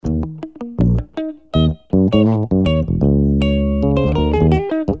Hey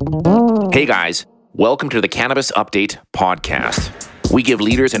guys, welcome to the Cannabis Update podcast. We give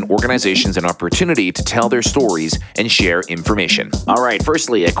leaders and organizations an opportunity to tell their stories and share information. All right,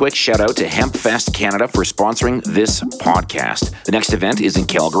 firstly, a quick shout out to HempFest Canada for sponsoring this podcast. The next event is in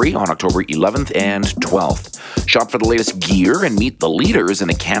Calgary on October 11th and 12th. Shop for the latest gear and meet the leaders in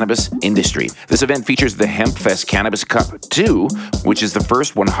the cannabis industry. This event features the HempFest Cannabis Cup 2, which is the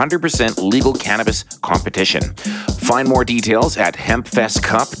first 100% legal cannabis competition. Find more details at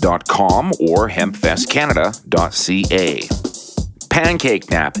hempfestcup.com or hempfestcanada.ca. Pancake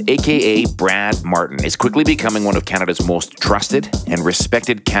Nap, aka Brad Martin, is quickly becoming one of Canada's most trusted and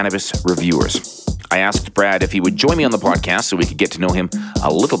respected cannabis reviewers. I asked Brad if he would join me on the podcast so we could get to know him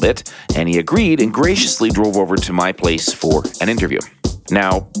a little bit, and he agreed and graciously drove over to my place for an interview.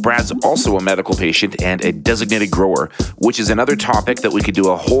 Now, Brad's also a medical patient and a designated grower, which is another topic that we could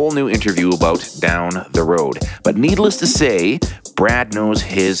do a whole new interview about down the road. But needless to say, Brad knows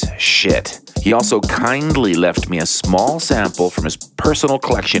his shit. He also kindly left me a small sample from his personal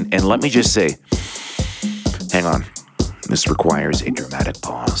collection, and let me just say, hang on, this requires a dramatic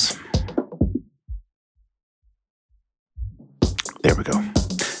pause. There we go.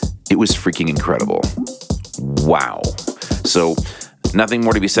 It was freaking incredible. Wow. So, nothing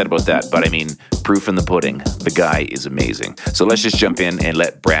more to be said about that, but I mean, proof in the pudding. The guy is amazing. So let's just jump in and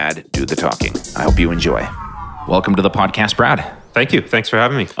let Brad do the talking. I hope you enjoy. Welcome to the podcast, Brad. Thank you. Thanks for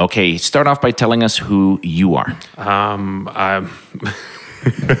having me. Okay, start off by telling us who you are. My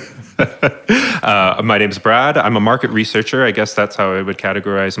name's Brad. I'm a market researcher. I guess that's how I would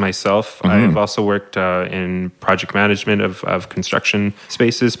categorize myself. Mm-hmm. I've also worked in project management of construction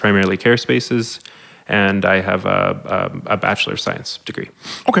spaces, primarily care spaces. And I have a Bachelor of Science degree.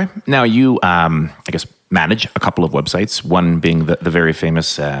 Okay. Now you, I guess, manage a couple of websites, one being the very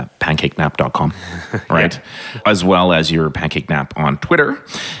famous pancakenap.com, right? Yeah. As well as your Pancake Nap on Twitter.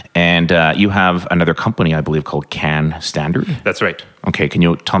 And you have another company, I believe, called CanStandard. That's right. Okay, can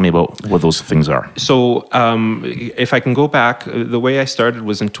you tell me about what those things are? So if I can go back, the way I started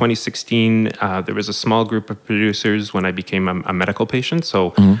was in 2016. There was a small group of producers when I became a medical patient.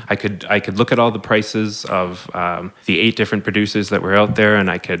 So I could look at all the prices of the 8 different producers that were out there, and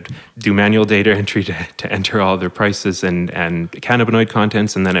I could do manual data entry to enter all their prices and cannabinoid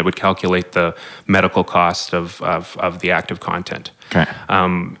contents, and then I would calculate the medical cost of the active content. Okay.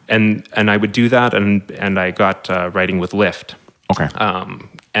 And I would do that, and I got writing with Lyft. Okay.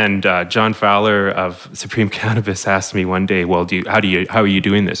 And John Fowler of Supreme Cannabis asked me one day, "Well, how are you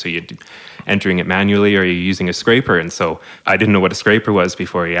doing this? Are you entering it manually, or are you using a scraper?" And so I didn't know what a scraper was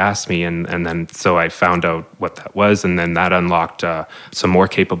before he asked me, and then so I found out what that was, and then that unlocked some more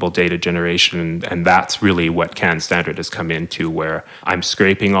capable data generation, and that's really what CanStandard has come into, where I'm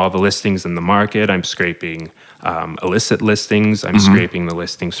scraping all the listings in the market. I'm scraping illicit listings. I'm scraping the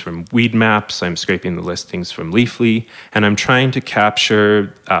listings from Weedmaps. I'm scraping the listings from Leafly, and I'm trying to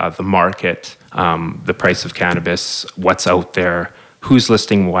capture the market, the price of cannabis, what's out there, who's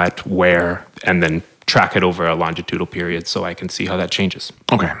listing what, where, and then track it over a longitudinal period so I can see how that changes.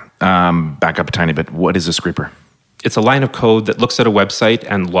 Okay. Back up a tiny bit. What is a scraper? It's a line of code that looks at a website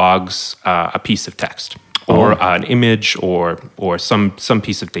and logs a piece of text or an image or some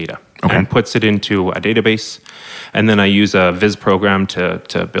piece of data. Okay. And puts it into a database. And then I use a Viz program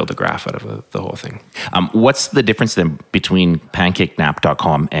to build a graph out of the whole thing. What's the difference then between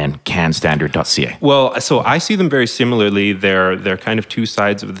pancakenap.com and canstandard.ca? Well, so I see them very similarly. They're kind of two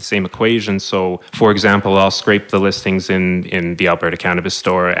sides of the same equation. So, for example, I'll scrape the listings in the Alberta Cannabis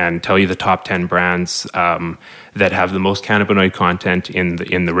Store and tell you the top 10 brands that have the most cannabinoid content in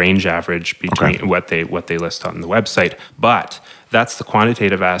the range average between what they list on the website. But that's the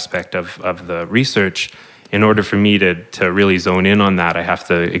quantitative aspect of the research. In order for me to really zone in on that, I have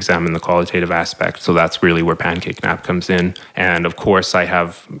to examine the qualitative aspect. So that's really where Pancake Nap comes in. And of course, I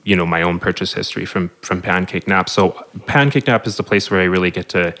have my own purchase history from Pancake Nap. So Pancake Nap is the place where I really get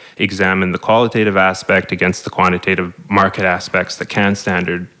to examine the qualitative aspect against the quantitative market aspects that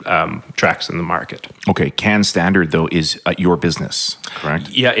CanStandard tracks in the market. Okay, CanStandard though is your business, correct?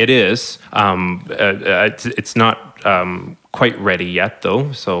 Yeah, it is. It's not quite ready yet,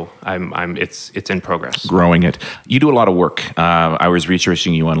 though. So it's in progress. Growing it. You do a lot of work. I was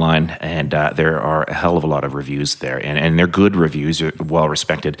researching you online, and there are a hell of a lot of reviews there, and they're good reviews, well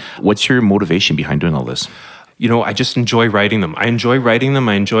respected. What's your motivation behind doing all this? I just enjoy writing them. I enjoy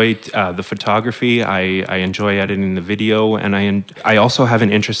the photography. I enjoy editing the video, and I also have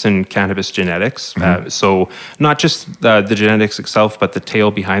an interest in cannabis genetics. So not just the genetics itself, but the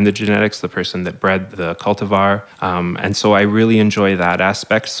tale behind the genetics, the person that bred the cultivar, and so I really enjoy that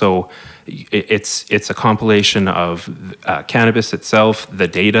aspect. So it's a compilation of cannabis itself, the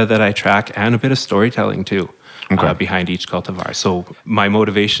data that I track, and a bit of storytelling too. Behind each cultivar. So my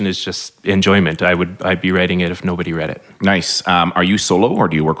motivation is just enjoyment. I'd be writing it if nobody read it. Nice. Are you solo or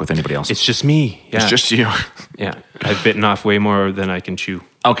do you work with anybody else? It's just me. Yeah. It's just you. Yeah. I've bitten off way more than I can chew.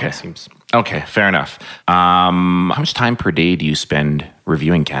 Okay. It seems. Okay, fair enough. How much time per day do you spend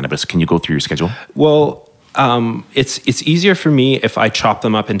reviewing cannabis? Can you go through your schedule? Well, it's easier for me if I chop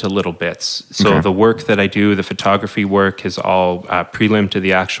them up into little bits. So the work that I do, the photography work, is all prelim to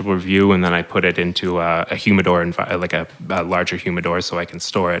the actual review, and then I put it into a humidor, like a larger humidor, so I can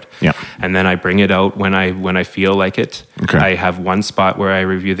store it. Yeah. And then I bring it out when I feel like it. Okay. I have one spot where I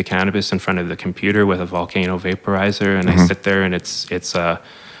review the cannabis in front of the computer with a volcano vaporizer, and I sit there, and it's a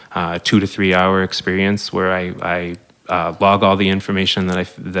 2 to 3 hour experience where I log all the information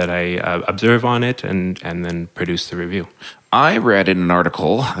that I observe on it, and then produce the review. I read in an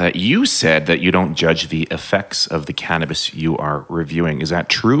article that you said that you don't judge the effects of the cannabis you are reviewing. Is that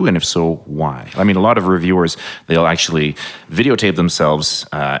true? And if so, why? I mean, a lot of reviewers, they'll actually videotape themselves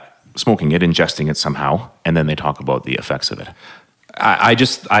smoking it, ingesting it somehow, and then they talk about the effects of it. I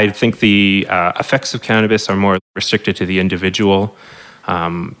think the effects of cannabis are more restricted to the individual.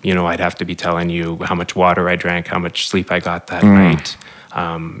 I'd have to be telling you how much water I drank, how much sleep I got that night.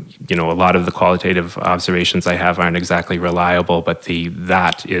 A lot of the qualitative observations I have aren't exactly reliable, but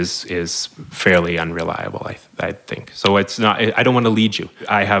that is fairly unreliable, I think. So it's not. I don't want to lead you.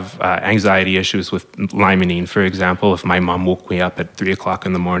 I have anxiety issues with limonene, for example. If my mom woke me up at 3:00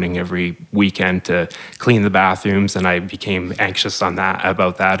 in the morning every weekend to clean the bathrooms, and I became anxious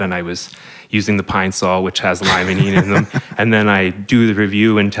about that, and I was using the Pine Sol, which has limonene in them, and then I do the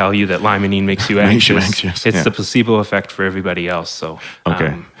review and tell you that limonene makes you anxious. It's the placebo effect for everybody else. So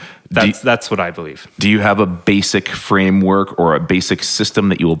that's what I believe. Do you have a basic framework or a basic system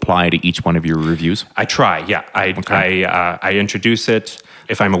that you apply to each one of your reviews? I try, yeah. I introduce it.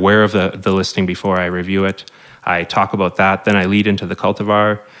 If I'm aware of the listing before I review it, I talk about that. Then I lead into the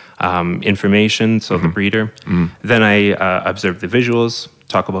cultivar information, so the breeder. Then I observe the visuals,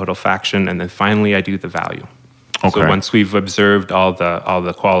 talk about olfaction, and then finally I do the value. Okay. So once we've observed all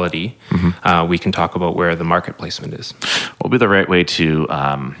the quality, we can talk about where the market placement is. What would be the right way to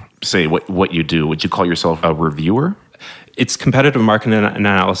say what you do? Would you call yourself a reviewer? It's competitive market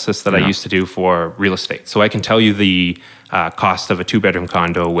analysis that I used to do for real estate. So I can tell you the cost of a 2-bedroom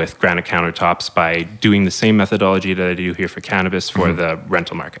condo with granite countertops by doing the same methodology that I do here for cannabis for the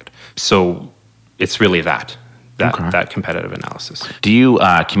rental market. So it's really that competitive analysis. Do you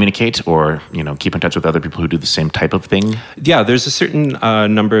communicate or keep in touch with other people who do the same type of thing? Yeah, there's a certain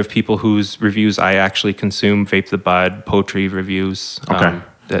number of people whose reviews I actually consume. Vape the Bud, Poetry reviews. Okay.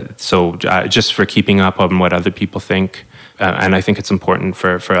 So just for keeping up on what other people think. And I think it's important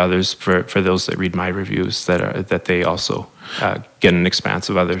for others, for those that read my reviews, that they also get an expanse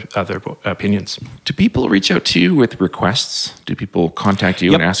of other opinions. Do people reach out to you with requests? Do people contact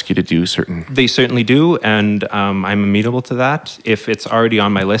you and ask you to do certain? They certainly do, and I'm amenable to that. If it's already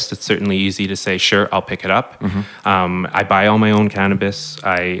on my list, it's certainly easy to say, sure, I'll pick it up. I buy all my own cannabis.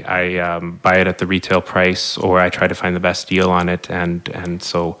 I buy it at the retail price, or I try to find the best deal on it, and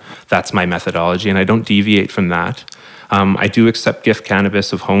so that's my methodology, and I don't deviate from that. I do accept gift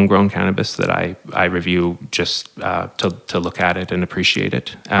cannabis of homegrown cannabis that I review just to look at it and appreciate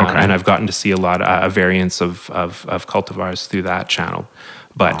it. And I've gotten to see a lot of variants of cultivars through that channel.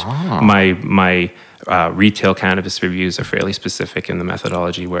 But my retail cannabis reviews are fairly specific in the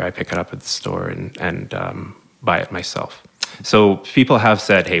methodology where I pick it up at the store and buy it myself. So people have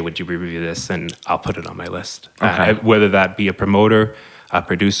said, hey, would you review this? And I'll put it on my list, whether that be a promoter, a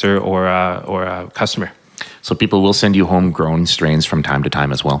producer, or a customer. So people will send you homegrown strains from time to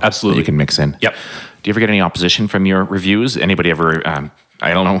time as well. Absolutely. That you can mix in. Yep. Do you ever get any opposition from your reviews? Anybody ever,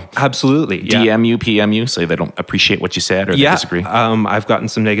 I don't know. Absolutely. DM you, PM you, say they don't appreciate what you said or they disagree? I've gotten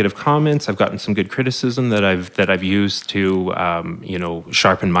some negative comments. I've gotten some good criticism that I've used to,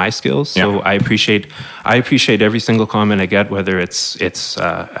 sharpen my skills. So I appreciate every single comment I get, whether it's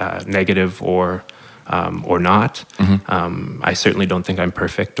negative or not. I certainly don't think I'm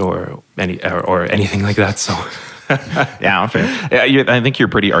perfect or anything like that. So, fair. I think you're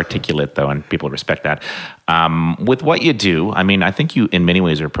pretty articulate though, and people respect that. With what you do, I mean, I think you, in many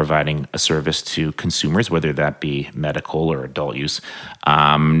ways, are providing a service to consumers, whether that be medical or adult use.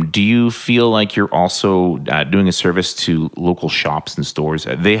 Do you feel like you're also doing a service to local shops and stores?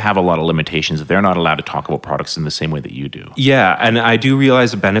 They have a lot of limitations. They're not allowed to talk about products in the same way that you do. Yeah, and I do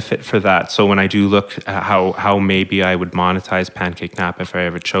realize a benefit for that. So when I do look at how maybe I would monetize Pancake Nap if I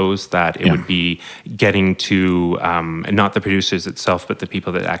ever chose that, it would be getting to not the producers itself, but the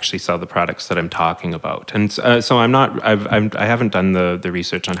people that actually sell the products that I'm talking about. And so I haven't done the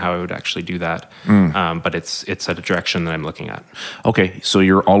research on how I would actually do that, but it's a direction that I'm looking at. Okay, so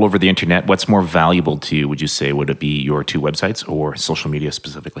you're all over the internet. What's more valuable to you, would you say? Would it be your two websites or social media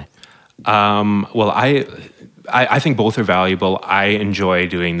specifically? Well, I think both are valuable. I enjoy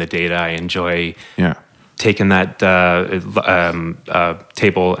doing the data. I enjoy taking that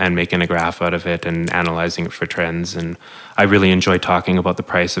table and making a graph out of it and analyzing it for trends. And I really enjoy talking about the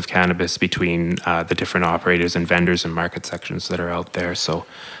price of cannabis between the different operators and vendors and market sections that are out there. So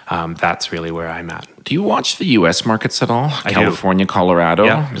that's really where I'm at. Do you watch the U.S. markets at all? I California, do. Colorado?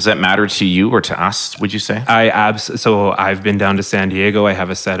 Yeah. Does that matter to you or to us, would you say? So I've been down to San Diego. I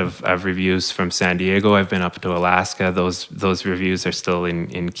have a set of reviews from San Diego. I've been up to Alaska. Those reviews are still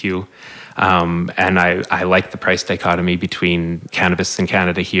in queue. And I like the price dichotomy between cannabis in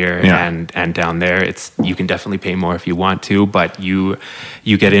Canada here and down there. You can definitely pay more if you want to, but you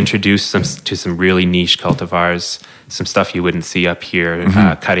get introduced to some really niche cultivars, some stuff you wouldn't see up here,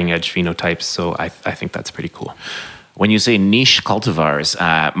 cutting edge phenotypes. So I think that's pretty cool. When you say niche cultivars,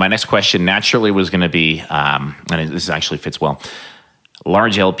 my next question naturally was going to be, and this actually fits well,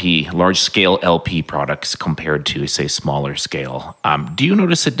 large scale LP products compared to, say, smaller scale. Do you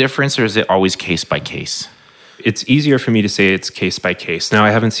notice a difference, or is it always case by case? It's easier for me to say it's case by case. Now,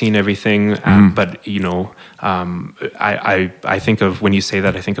 I haven't seen everything, but I think of, when you say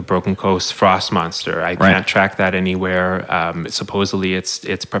that, I think of Broken Coast Frost Monster. I can't track that anywhere. Supposedly,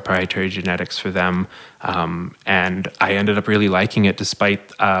 it's proprietary genetics for them, and I ended up really liking it, despite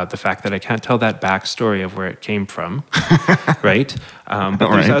the fact that I can't tell that backstory of where it came from. Right, but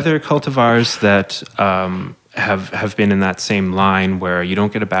there's other cultivars that have been in that same line where you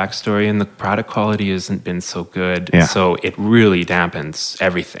don't get a backstory and the product quality hasn't been so good. So it really dampens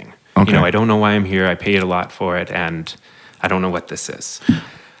everything. Okay. I don't know why I'm here. I paid a lot for it, and I don't know what this is.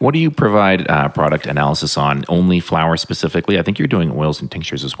 What do you provide product analysis on? Only flower specifically? I think you're doing oils and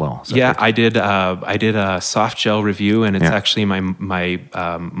tinctures as well. Yeah, I did a soft gel review, and it's actually my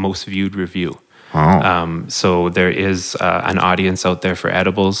most viewed review. So there is an audience out there for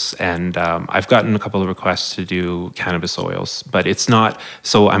edibles, and I've gotten a couple of requests to do cannabis oils, but it's not.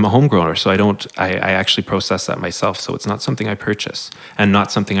 So I'm a home grower, so I actually process that myself. So it's not something I purchase, and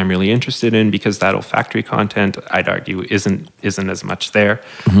not something I'm really interested in, because that olfactory content, I'd argue, isn't as much there.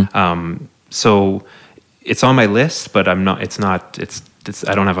 So it's on my list, but I'm not. It's not.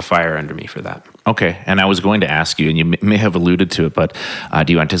 I don't have a fire under me for that. Okay, and I was going to ask you, and you may have alluded to it, but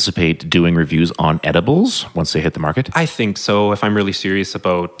do you anticipate doing reviews on edibles once they hit the market? I think so. If I'm really serious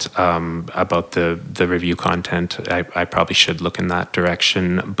about the review content, I probably should look in that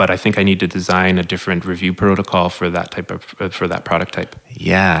direction. But I think I need to design a different review protocol for that for that product type.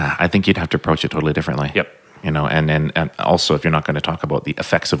 Yeah, I think you'd have to approach it totally differently. Yep. And also, if you're not going to talk about the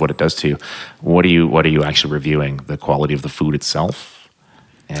effects of what it does to you, what are you actually reviewing? The quality of the food itself?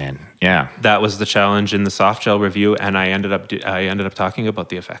 And that was the challenge in the soft gel review, and I ended up talking about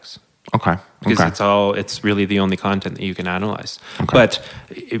the effects. Okay. Because it's really the only content that you can analyze. Okay. But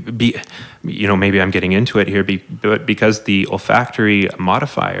maybe I'm getting into it here, but because the olfactory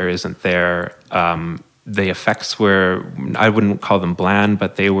modifier isn't there, the effects were, I wouldn't call them bland,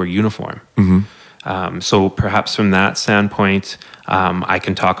 but they were uniform. So perhaps from that standpoint, I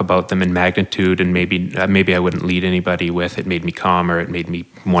can talk about them in magnitude, and maybe I wouldn't lead anybody with it made me calm, or it made me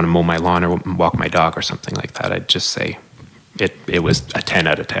want to mow my lawn or walk my dog or something like that. I'd just say it was a 10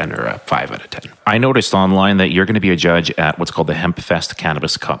 out of 10 or a 5 out of 10. I noticed online that you're going to be a judge at what's called the HempFest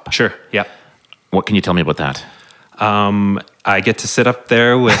Cannabis Cup. Sure, yeah. What can you tell me about that? I get to sit up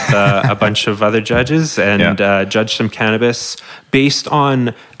there with a bunch of other judges and judge some cannabis based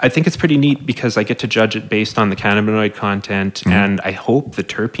on, I think it's pretty neat because I get to judge it based on the cannabinoid content and I hope the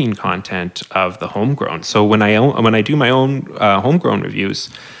terpene content of the homegrown. So when I do my own homegrown reviews,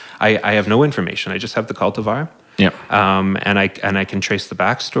 I have no information. I just have the cultivar. Yeah. And I can trace the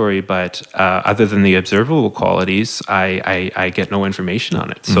backstory, but other than the observable qualities, I get no information on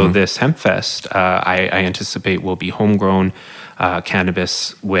it. So this HempFest, I anticipate will be homegrown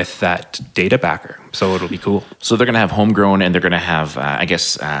cannabis with that data backer. So it'll be cool. So they're going to have homegrown, and they're going to have,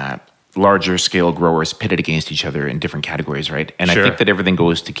 larger scale growers pitted against each other in different categories, right? And Sure. I think that everything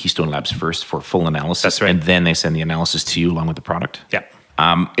goes to Keystone Labs first for full analysis. That's right. And then they send the analysis to you along with the product. Yeah.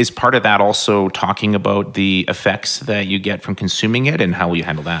 Is part of that also talking about the effects that you get from consuming it, and how will you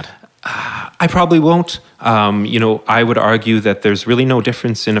handle that? I probably won't. I would argue that there's really no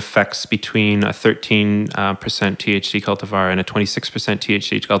difference in effects between a 13% THC cultivar and a 26%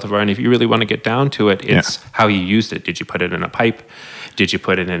 THC cultivar. And if you really want to get down to it, it's how you used it. Did you put it in a pipe? Did you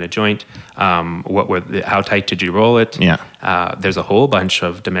put it in a joint? How tight did you roll it? Yeah. There's a whole bunch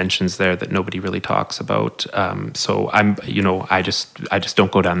of dimensions there that nobody really talks about. So I just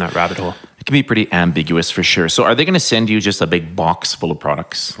don't go down that rabbit hole. It can be pretty ambiguous for sure. So are they going to send you just a big box full of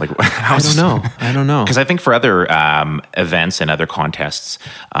products? Like, I don't know. Because I think for other events and other contests,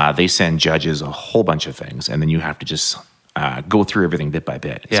 they send judges a whole bunch of things, and then you have to just go through everything bit by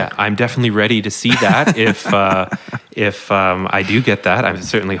bit. Yeah, I'm definitely ready to see that. if I do get that, I'm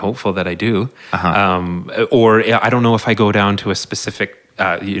certainly hopeful that I do. Or I don't know if I go down to a specific.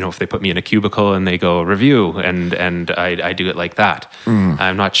 If they put me in a cubicle and they go review, and I do it like that.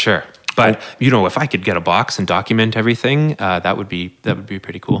 I'm not sure. But if I could get a box and document everything, that would be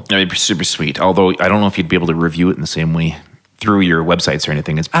pretty cool. That'd be super sweet. Although I don't know if you'd be able to review it in the same way through your websites or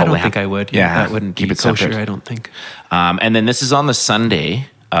anything. It's probably I don't think I would. Yeah, that wouldn't keep it kosher. Separate. I don't think. And then this is on the Sunday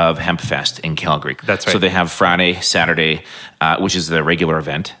of HempFest in Calgary. That's right. So they have Friday, Saturday, which is the regular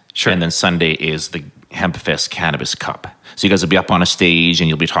event. Sure. And then Sunday is the HempFest Cannabis Cup. So you guys will be up on a stage and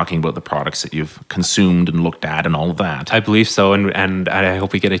you'll be talking about the products that you've consumed and looked at and all of that. I believe so, and I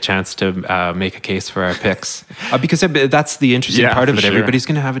hope we get a chance to make a case for our picks, because that's the interesting part of it. Sure. Everybody's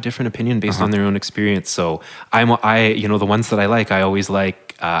going to have a different opinion based on their own experience. So the ones that I always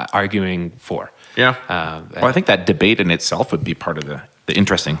like arguing for. Yeah. Well, I think that debate in itself would be part of the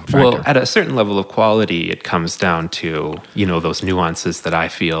interesting factor. Well, at a certain level of quality, it comes down to, those nuances that I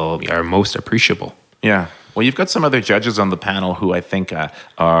feel are most appreciable. Yeah. Well, you've got some other judges on the panel who I think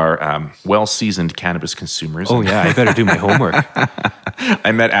are well-seasoned cannabis consumers. Oh, yeah. I better do my homework.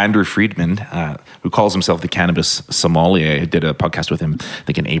 I met Andrew Friedman, who calls himself the cannabis sommelier. I did a podcast with him, I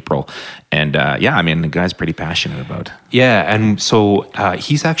think, in April. And the guy's pretty passionate about it. Yeah, and so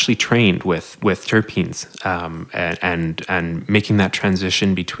he's actually trained with terpenes and making that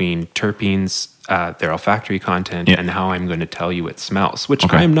transition between terpenes, their olfactory content, and how I'm going to tell you it smells, which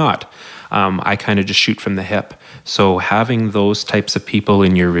I'm not. I kind of just shoot from the hip. So having those types of people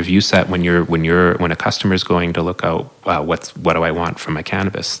in your review set when a customer's going to look out, what do I want from my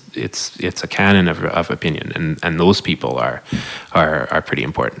cannabis? It's a canon of opinion, and those people are pretty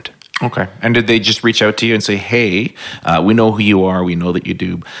important. Okay. And did they just reach out to you and say, hey, we know who you are, we know that you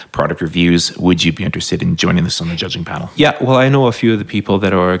do product reviews, would you be interested in joining us on the judging panel? Yeah, well, I know a few of the people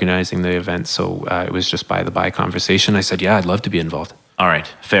that are organizing the event, so it was just by conversation. I said, yeah, I'd love to be involved. All right,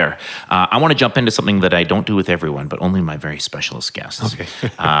 fair. I want to jump into something that I don't do with everyone, but only my very specialist guests. Okay.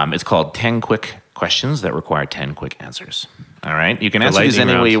 It's called 10 quick questions that require 10 quick answers. All right? You can answer these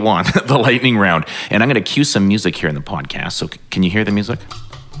any way you want. The lightning round. And I'm going to cue some music here in the podcast. So can you hear the music?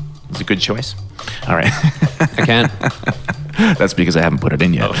 It's a good choice. All right. I can't. That's because I haven't put it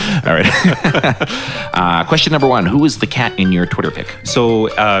in yet. Oh. All right. Question number 1. Who is the cat in your Twitter pic? So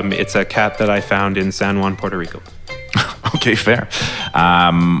it's a cat that I found in San Juan, Puerto Rico. Okay, fair.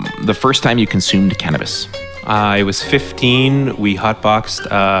 The first time you consumed cannabis? I was 15. We hotboxed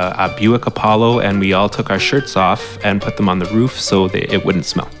a Buick Apollo, and we all took our shirts off and put them on the roof so it wouldn't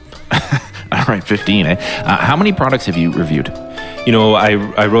smell. All right, 15, eh? How many products have you reviewed?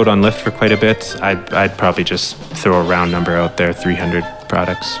 I wrote on Lyft for quite a bit. I'd probably just throw a round number out there, 300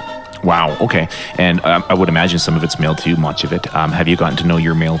 products. Wow, okay. And I would imagine some of it's mailed to you, much of it. Have you gotten to know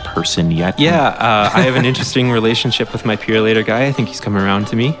your mail person yet? Yeah, I have an interesting relationship with my Pure Later guy. I think he's come around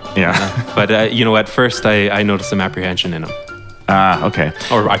to me. Yeah. But at first I noticed some apprehension in him. Okay.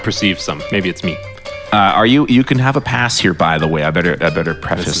 Or I perceived some. Maybe it's me. You can have a pass here, by the way. I better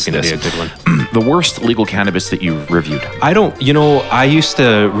preface this. This is going to be a good one. The worst legal cannabis that you've reviewed? I used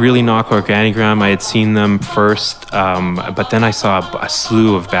to really knock Organigram. I had seen them first, but then I saw a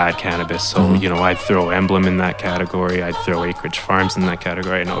slew of bad cannabis. So, I'd throw Emblem in that category. I'd throw Acreage Farms in that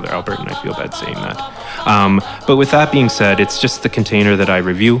category. I know they're Albertan. I feel bad saying that. But with that being said, it's just the container that I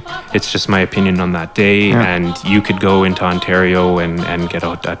review. It's just my opinion on that day. Yeah. And you could go into Ontario and get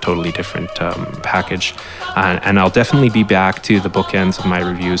a totally different package. And I'll definitely be back to the bookends of my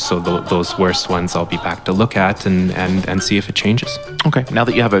reviews. So those worst ones I'll be back to look at and see if it changes. Okay. Now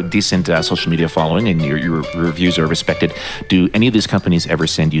that you have a decent social media following and your reviews are respected, do any of these companies ever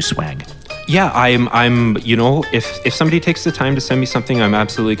send you swag? Yeah, I'm. If somebody takes the time to send me something, I'm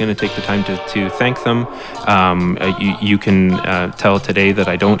absolutely going to take the time to thank them. You can tell today that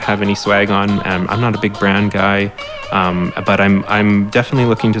I don't have any swag on. I'm not a big brand guy, but I'm definitely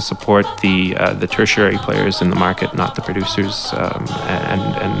looking to support the tertiary players in the market, not the producers.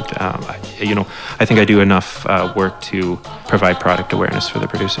 I think I do enough work to provide product awareness for the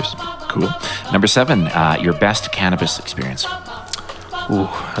producers. Cool. Number 7, your best cannabis experience. Ooh,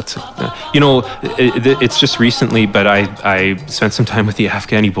 it's just recently, but I spent some time with the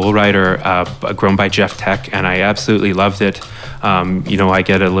Afghani bull rider grown by Jeff Tech, and I absolutely loved it. I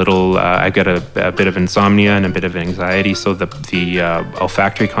get a bit of insomnia and a bit of anxiety, so the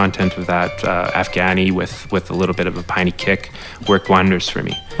olfactory content of that Afghani with a little bit of a piney kick worked wonders for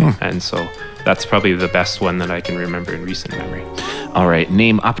me. And so that's probably the best one that I can remember in recent memory. All right,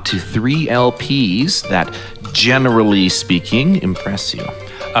 name up to 3 LPs that, generally speaking, impress you.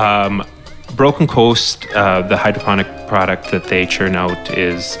 Broken Coast, the hydroponic product that they churn out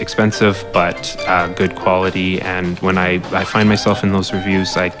is expensive, but good quality. And when I find myself in those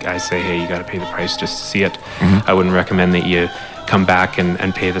reviews, I say, hey, you got to pay the price just to see it. I wouldn't recommend that you come back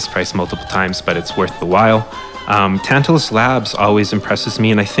and pay this price multiple times, but it's worth the while. Tantalus Labs always impresses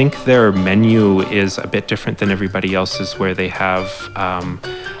me, and I think their menu is a bit different than everybody else's, where they have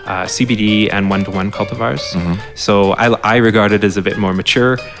CBD and one-to-one cultivars. So I regard it as a bit more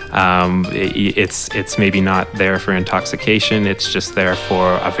mature. It's maybe not there for intoxication. It's just there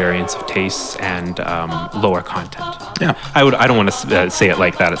for a variance of tastes and lower content. Yeah, I don't want to say it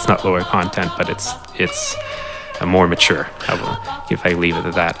like that. It's not lower content, but it's more mature, if I leave it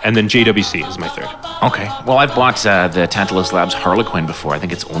at that. And then JWC is my third. Okay. Well, I've bought the Tantalus Labs Harlequin before. I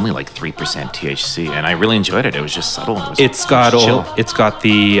think it's only like 3% THC, and I really enjoyed it. It was just subtle. It's got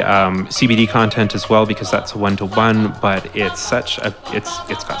the CBD content as well, because that's a 1-to-1, but it's got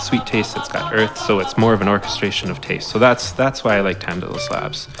sweet taste, it's got earth, so it's more of an orchestration of taste. So that's why I like Tantalus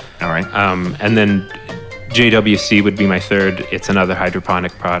Labs. All right. And then JWC would be my third. It's another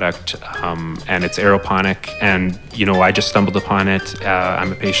hydroponic product, and it's aeroponic. And, I just stumbled upon it.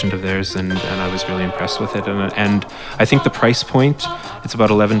 I'm a patient of theirs, and I was really impressed with it. And I think the price point, it's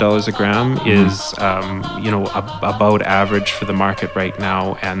about $11 a gram, is, about average for the market right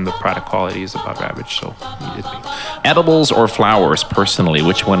now, and the product quality is above average. So edibles or flowers, personally,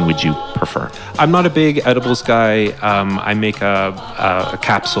 which one would you prefer? I'm not a big edibles guy. I make a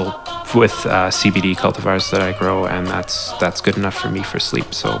capsule with CBD cultivars that I grow, and that's good enough for me for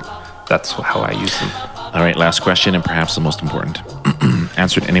sleep. So that's how I use them. All right, last question, and perhaps the most important.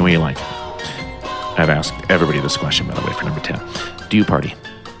 Answer it any way you like. I've asked everybody this question, by the way, for number 10. Do you party?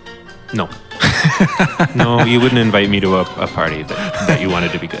 No. No, you wouldn't invite me to a party that you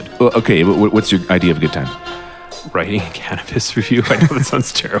wanted to be good. Well, okay, but what's your idea of a good time? Writing a cannabis review. I know that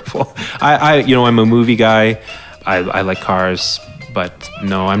sounds terrible. I'm a movie guy. I like cars. But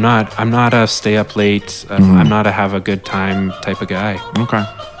no, I'm not a stay up late. I'm not a have a good time type of guy. Okay.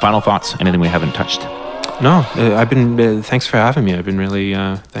 Final thoughts? Anything we haven't touched? No, I've been. Thanks for having me. I've been really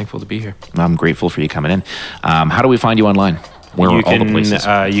thankful to be here. I'm grateful for you coming in. How do we find you online? Where are all the places?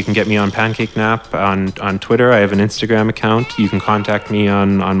 You can get me on Pancake Nap on Twitter. I have an Instagram account. You can contact me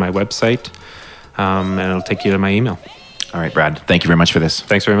on my website, and it'll take you to my email. All right, Brad. Thank you very much for this.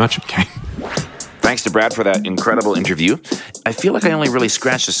 Thanks very much. Okay. Thanks to Brad for that incredible interview. I feel like I only really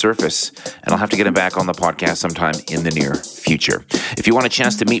scratched the surface, and I'll have to get him back on the podcast sometime in the near future. If you want a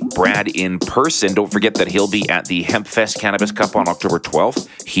chance to meet Brad in person, don't forget that he'll be at the HempFest Cannabis Cup on October 12th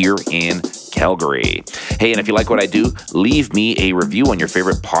here in Calgary. Hey, and if you like what I do, leave me a review on your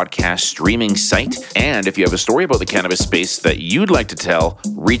favorite podcast streaming site. And if you have a story about the cannabis space that you'd like to tell,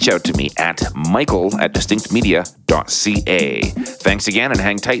 reach out to me at michael@distinctmedia.ca. Thanks again, and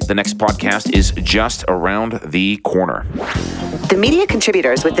hang tight. The next podcast is just around the corner. The media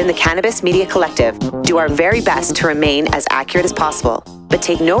contributors within the Cannabis Media Collective do our very best to remain as accurate as possible, but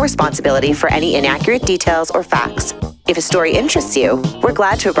take no responsibility for any inaccurate details or facts. If a story interests you, we're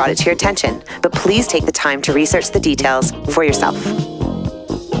glad to have brought it to your attention, but please take the time to research the details for yourself.